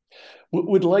 What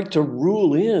we'd like to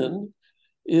rule in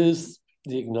is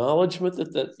the acknowledgement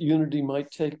that that unity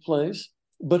might take place,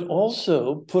 but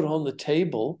also put on the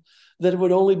table that it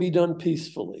would only be done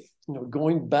peacefully.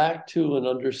 Going back to an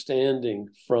understanding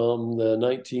from the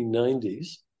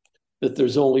 1990s that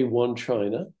there's only one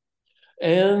China,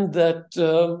 and that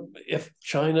if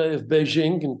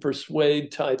Beijing can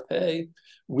persuade Taipei,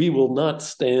 we will not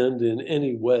stand in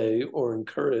any way or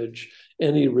encourage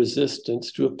any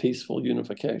resistance to a peaceful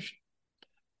unification.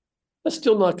 That's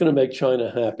still not going to make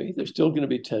China happy. There's still going to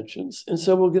be tensions. And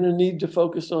so we're going to need to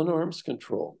focus on arms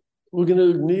control. We're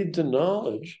going to need to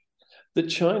acknowledge that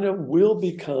China will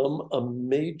become a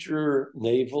major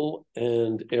naval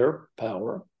and air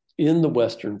power in the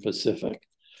Western Pacific,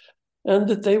 and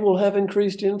that they will have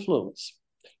increased influence.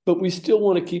 But we still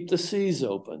want to keep the seas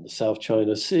open, the South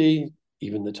China Sea,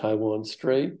 even the Taiwan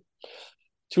Strait.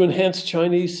 To enhance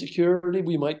Chinese security,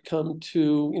 we might come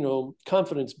to,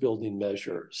 confidence building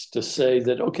measures to say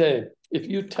that, okay, if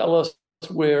you tell us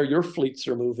where your fleets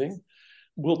are moving,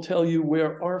 we'll tell you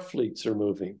where our fleets are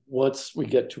moving once we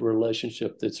get to a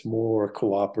relationship that's more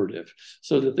cooperative,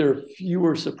 so that there are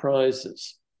fewer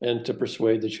surprises, and to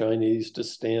persuade the Chinese to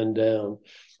stand down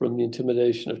from the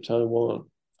intimidation of Taiwan.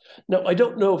 Now, I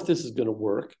don't know if this is going to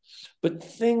work, but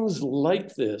things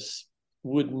like this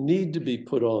would need to be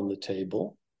put on the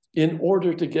table in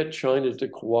order to get China to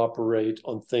cooperate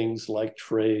on things like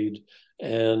trade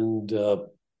and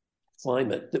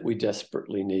climate that we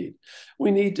desperately need.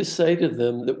 We need to say to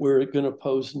them that we're going to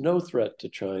pose no threat to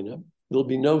China. There'll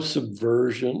be no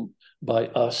subversion by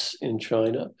us in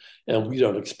China, and we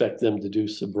don't expect them to do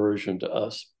subversion to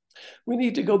us. We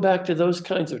need to go back to those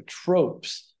kinds of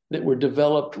tropes that were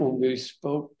developed when we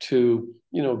spoke to,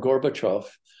 Gorbachev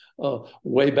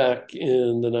way back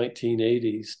in the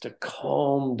 1980s to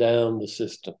calm down the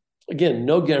system. Again,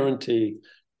 no guarantee,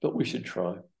 but we should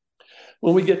try.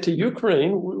 When we get to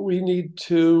Ukraine, we need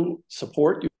to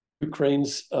support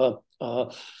Ukraine's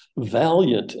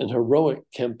valiant and heroic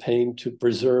campaign to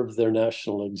preserve their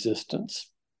national existence.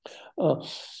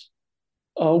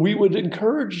 We would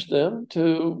encourage them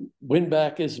to win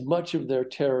back as much of their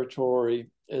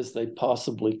territory as they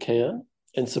possibly can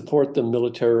and support them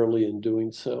militarily in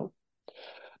doing so.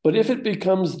 But if it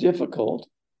becomes difficult,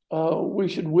 we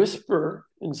should whisper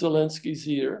in Zelensky's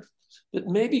ear that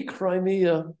maybe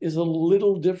Crimea is a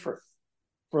little different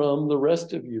from the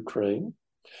rest of Ukraine.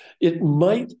 It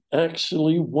might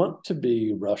actually want to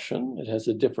be Russian. It has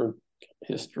a different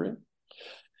history.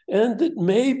 And that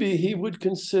maybe he would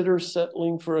consider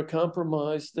settling for a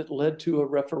compromise that led to a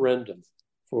referendum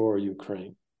for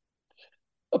Ukraine.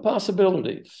 A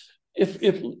possibility. If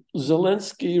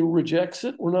Zelensky rejects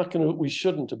it, we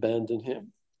shouldn't abandon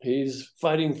him. He's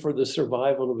fighting for the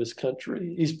survival of his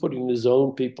country. He's putting his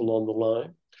own people on the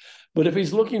line. But if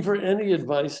he's looking for any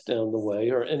advice down the way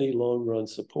or any long-run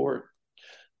support,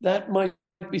 that might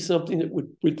be something that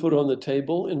we'd put on the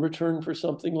table in return for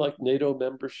something like NATO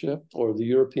membership or the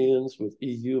Europeans with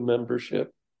EU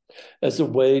membership as a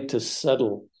way to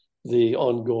settle the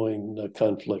ongoing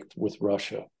conflict with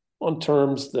Russia on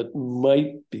terms that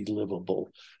might be livable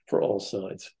for all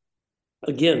sides.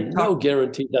 Again, no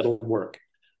guarantee that'll work.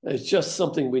 It's just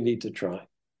something we need to try.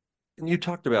 And you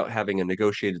talked about having a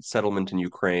negotiated settlement in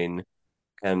Ukraine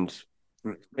and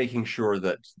making sure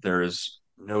that there is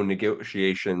no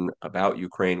negotiation about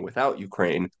Ukraine without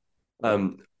Ukraine.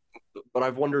 But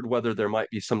I've wondered whether there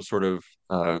might be some sort of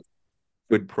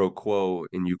quid pro quo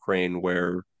in Ukraine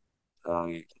where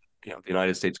the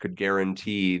United States could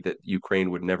guarantee that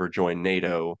Ukraine would never join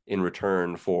NATO in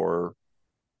return for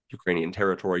Ukrainian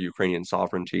territory, Ukrainian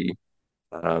sovereignty.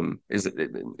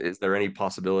 Is there any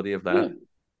possibility of that?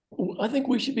 Yeah. I think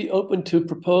we should be open to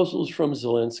proposals from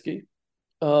Zelensky.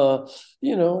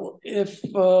 If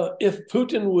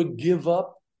Putin would give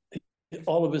up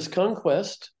all of his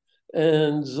conquest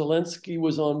and Zelensky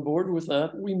was on board with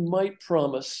that, we might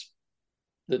promise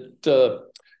that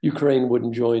Ukraine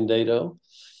wouldn't join NATO.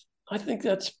 I think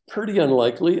that's pretty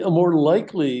unlikely. A more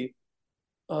likely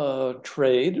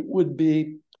trade would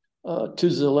be to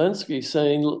Zelensky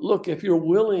saying, look, if you're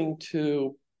willing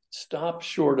to stop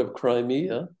short of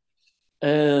Crimea,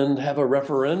 and have a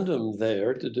referendum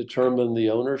there to determine the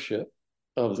ownership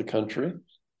of the country.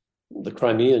 The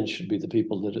Crimeans should be the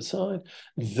people that decide.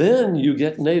 Then you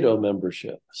get NATO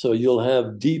membership. So you'll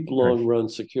have deep, long-run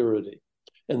security.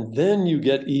 And then you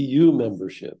get EU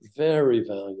membership, very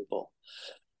valuable.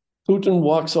 Putin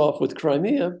walks off with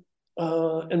Crimea,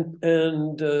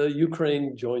 and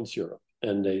Ukraine joins Europe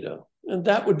and NATO. And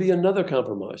that would be another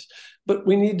compromise. But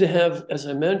we need to have, as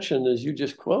I mentioned, as you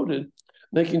just quoted,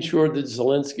 making sure that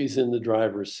Zelensky's in the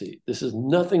driver's seat. This is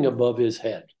nothing above his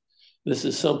head. This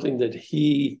is something that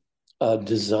he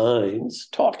designs,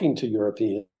 talking to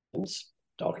Europeans,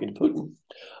 talking to Putin,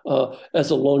 as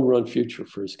a long-run future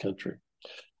for his country.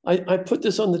 I put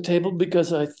this on the table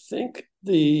because I think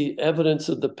the evidence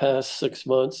of the past 6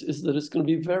 months is that it's going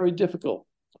to be very difficult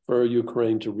for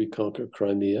Ukraine to reconquer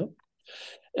Crimea.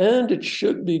 And it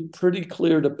should be pretty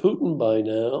clear to Putin by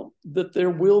now that there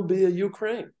will be a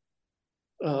Ukraine,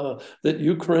 that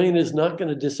Ukraine is not going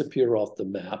to disappear off the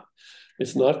map.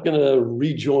 It's not going to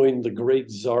rejoin the great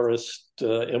Tsarist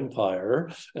empire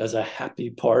as a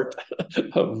happy part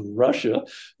of Russia.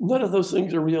 None of those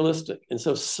things are realistic. And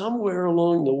so somewhere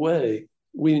along the way,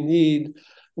 we need,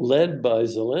 led by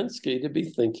Zelensky, to be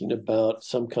thinking about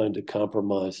some kind of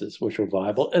compromises which are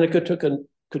viable. And it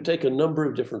could take a number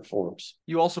of different forms.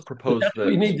 You also proposed that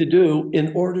we need to do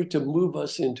in order to move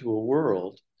us into a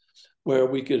world where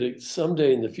we could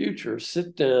someday in the future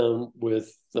sit down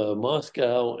with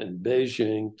Moscow and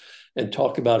Beijing and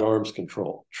talk about arms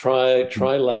control,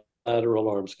 trilateral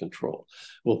arms control.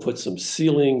 We'll put some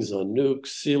ceilings on nukes,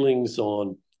 ceilings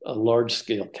on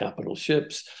large-scale capital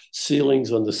ships,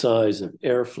 ceilings on the size of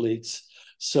air fleets,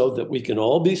 so that we can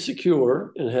all be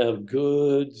secure and have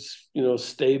good,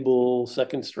 stable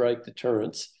second strike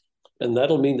deterrence. And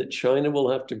that'll mean that China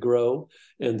will have to grow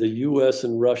and the US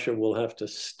and Russia will have to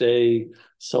stay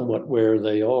somewhat where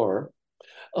they are.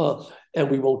 And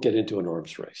we won't get into an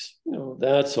arms race.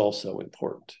 That's also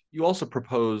important. You also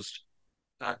proposed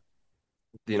that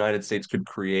the United States could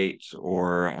create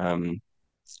or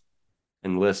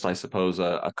enlist, I suppose,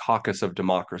 a caucus of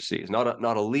democracies, not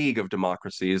a league of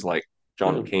democracies like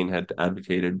John McCain had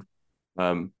advocated,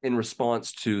 in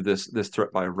response to this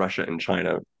threat by Russia and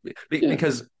China,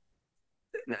 because,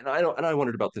 and I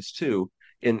wondered about this too,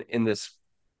 in this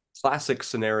classic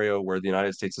scenario where the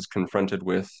United States is confronted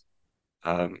with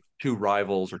two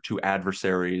rivals or two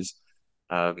adversaries,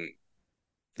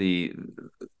 the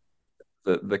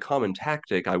common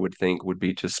tactic, I would think, would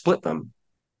be to split them,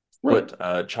 split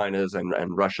China's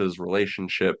and Russia's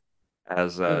relationship,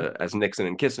 as Nixon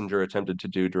and Kissinger attempted to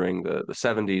do during the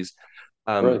 70s.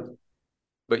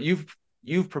 But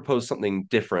you've proposed something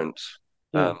different.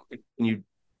 Can you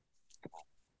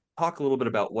talk a little bit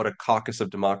about what a caucus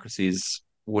of democracies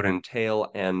would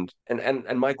entail? And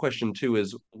my question too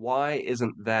is, why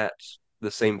isn't that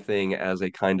the same thing as a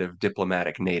kind of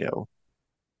diplomatic NATO?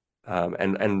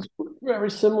 And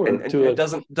very similar to it.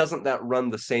 Doesn't that run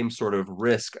the same sort of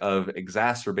risk of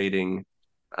exacerbating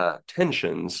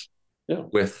tensions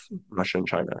with Russia and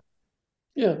China?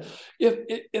 Yeah,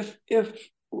 if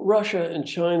Russia and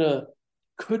China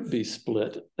could be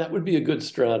split, that would be a good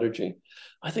strategy.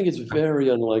 I think it's very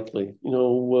unlikely.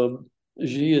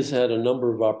 Xi has had a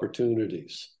number of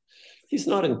opportunities. He's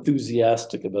not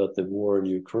enthusiastic about the war in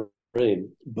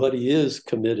Ukraine, but he is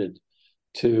committed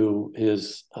to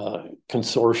his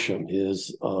consortium,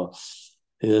 his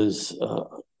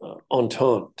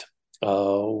entente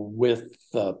with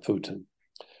Putin.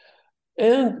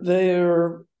 And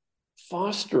they're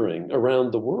fostering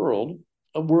around the world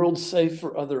a world safe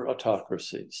for other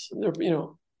autocracies. There,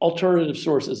 alternative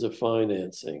sources of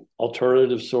financing,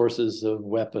 alternative sources of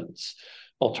weapons,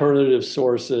 alternative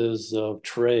sources of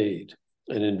trade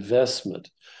and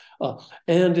investment.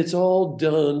 And it's all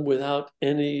done without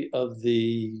any of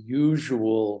the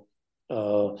usual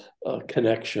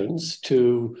connections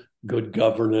to good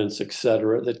governance, et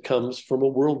cetera, that comes from a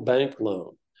World Bank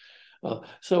loan.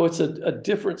 So it's a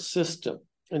different system.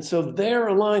 And so they're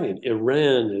aligning.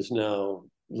 Iran is now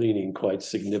leaning quite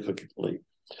significantly.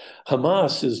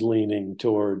 Hamas is leaning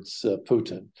towards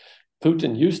Putin.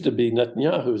 Putin used to be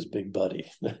Netanyahu's big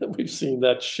buddy. We've seen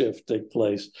that shift take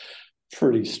place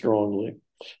pretty strongly.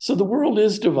 So the world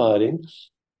is dividing.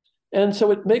 And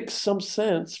so it makes some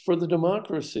sense for the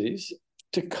democracies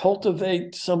to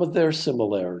cultivate some of their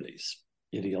similarities,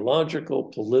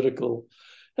 ideological, political,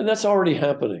 and that's already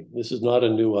happening. This is not a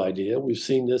new idea. We've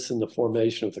seen this in the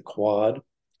formation of the Quad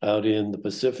out in the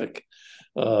Pacific,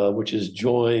 which has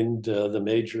joined the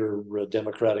major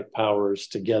democratic powers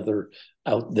together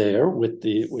out there with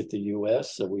the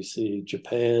U.S. So we see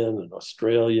Japan and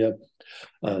Australia,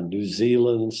 New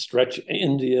Zealand, stretch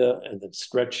India, and then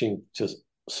stretching to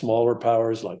smaller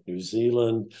powers like New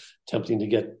Zealand, attempting to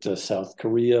get South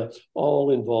Korea,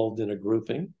 all involved in a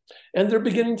grouping. And they're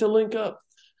beginning to link up.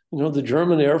 The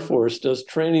German Air Force does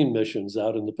training missions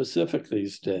out in the Pacific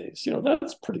these days.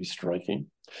 That's pretty striking.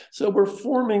 So we're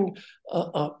forming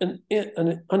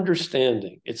an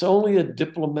understanding. It's only a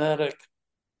diplomatic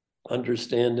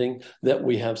understanding that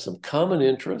we have some common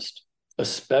interest,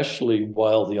 especially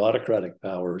while the autocratic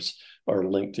powers are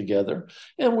linked together,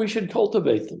 and we should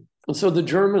cultivate them. And so the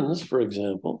Germans, for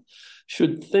example,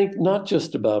 should think not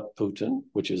just about Putin,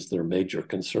 which is their major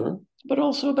concern, but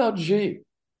also about Xi.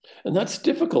 And that's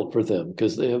difficult for them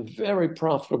because they have very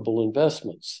profitable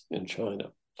investments in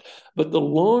China. But the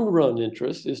long run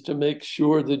interest is to make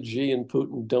sure that Xi and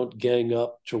Putin don't gang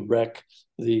up to wreck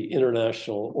the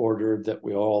international order that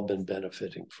we've all been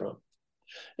benefiting from.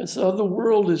 And so the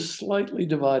world is slightly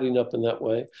dividing up in that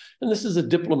way. And this is a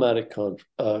diplomatic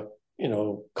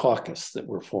caucus that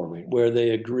we're forming, where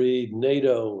they agreed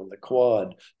NATO and the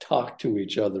Quad talk to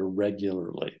each other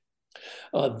regularly.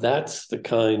 That's the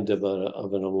kind of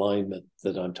an alignment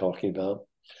that I'm talking about.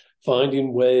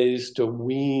 Finding ways to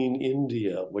wean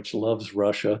India, which loves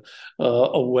Russia,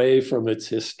 away from its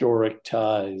historic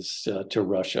ties to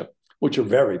Russia, which are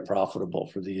very profitable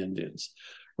for the Indians.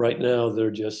 Right now,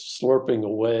 they're just slurping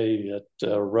away at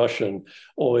Russian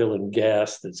oil and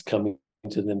gas that's coming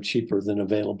to them cheaper than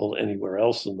available anywhere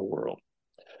else in the world.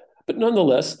 But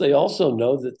nonetheless, they also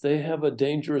know that they have a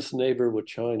dangerous neighbor with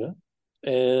China,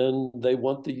 and they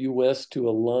want the US to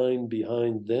align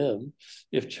behind them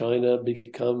if China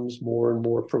becomes more and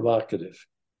more provocative.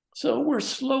 So we're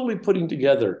slowly putting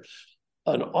together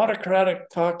an autocratic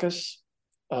caucus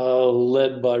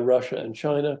led by Russia and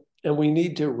China, and we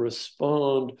need to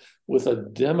respond with a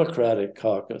democratic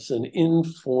caucus, an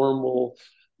informal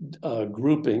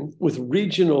grouping with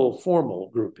regional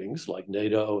formal groupings like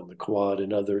NATO and the Quad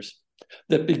and others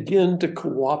that begin to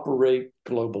cooperate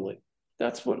globally.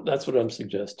 That's what I'm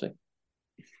suggesting.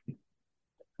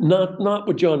 Not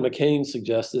what John McCain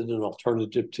suggested, an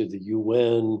alternative to the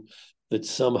UN that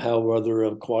somehow or other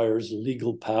acquires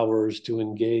legal powers to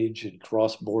engage in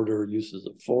cross-border uses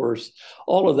of force.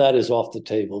 All of that is off the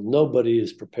table. Nobody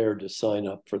is prepared to sign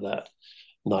up for that.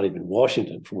 Not even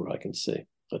Washington, from what I can see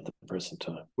at the present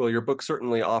time. Well, your book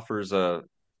certainly offers a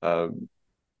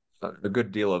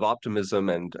good deal of optimism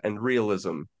and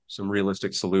realism, some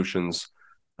realistic solutions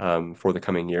for the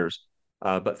coming years.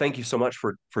 But thank you so much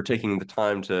for taking the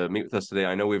time to meet with us today.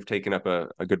 I know we've taken up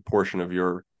a good portion of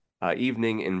your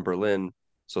evening in Berlin,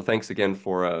 so thanks again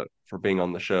for being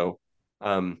on the show.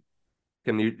 Can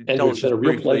you tell us just briefly? It's been a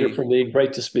real pleasure for me.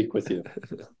 Great to speak with you.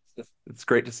 It's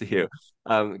great to see you.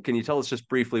 Can you tell us just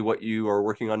briefly what you are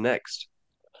working on next?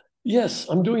 Yes,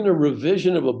 I'm doing a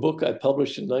revision of a book I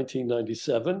published in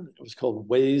 1997. It was called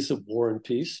Ways of War and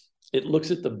Peace. It looks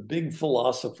at the big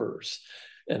philosophers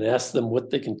and asks them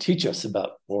what they can teach us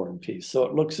about war and peace. So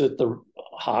it looks at the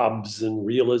Hobbes and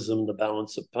realism, the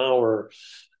balance of power,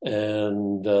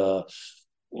 and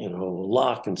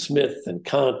Locke and Smith and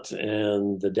Kant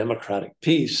and the democratic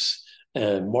peace,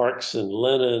 and Marx and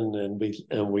Lenin,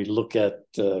 and we look at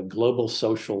global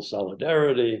social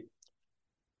solidarity.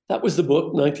 That was the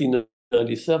book,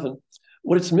 1997.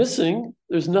 What it's missing,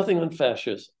 there's nothing on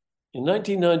fascism. In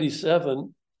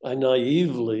 1997, I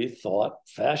naively thought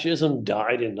fascism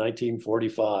died in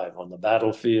 1945 on the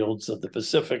battlefields of the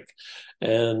Pacific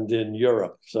and in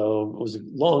Europe. So it was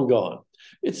long gone.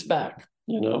 It's back,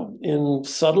 in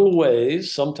subtle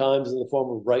ways, sometimes in the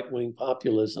form of right-wing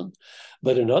populism.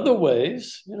 But in other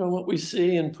ways, what we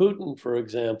see in Putin, for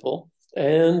example,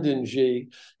 and in Xi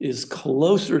is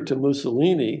closer to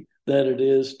Mussolini than it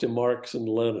is to Marx and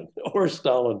Lenin, or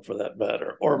Stalin for that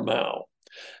matter, or Mao.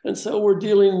 And so we're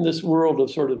dealing in this world of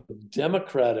sort of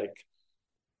democratic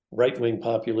right-wing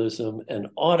populism and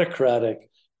autocratic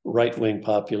right-wing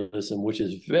populism, which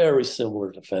is very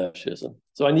similar to fascism.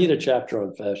 So I need a chapter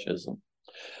on fascism.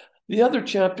 The other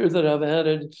chapter that I've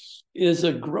added is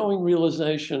a growing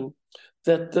realization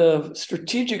that the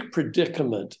strategic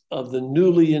predicament of the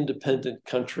newly independent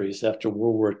countries after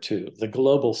World War II, the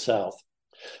global South,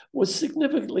 was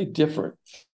significantly different,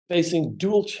 facing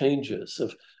dual challenges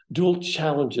of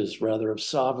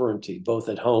sovereignty, both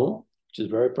at home, which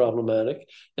is very problematic,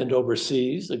 and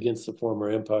overseas against the former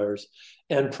empires,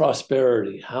 and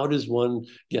prosperity. How does one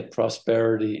get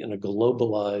prosperity in a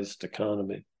globalized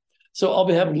economy? So I'll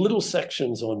be having little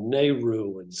sections on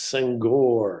Nehru and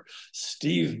Senghor,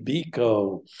 Steve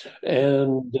Biko,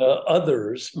 and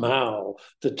others, Mao,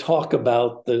 to talk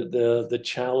about the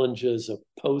challenges of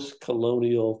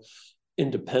post-colonial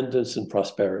independence and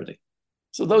prosperity.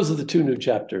 So those are the two new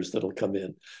chapters that'll come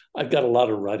in. I've got a lot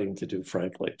of writing to do,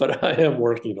 frankly, but I am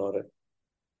working on it.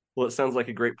 Well, it sounds like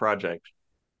a great project.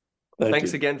 Thank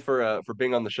Thanks you. again for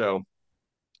being on the show.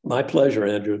 My pleasure,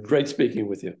 Andrew. Great speaking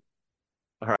with you.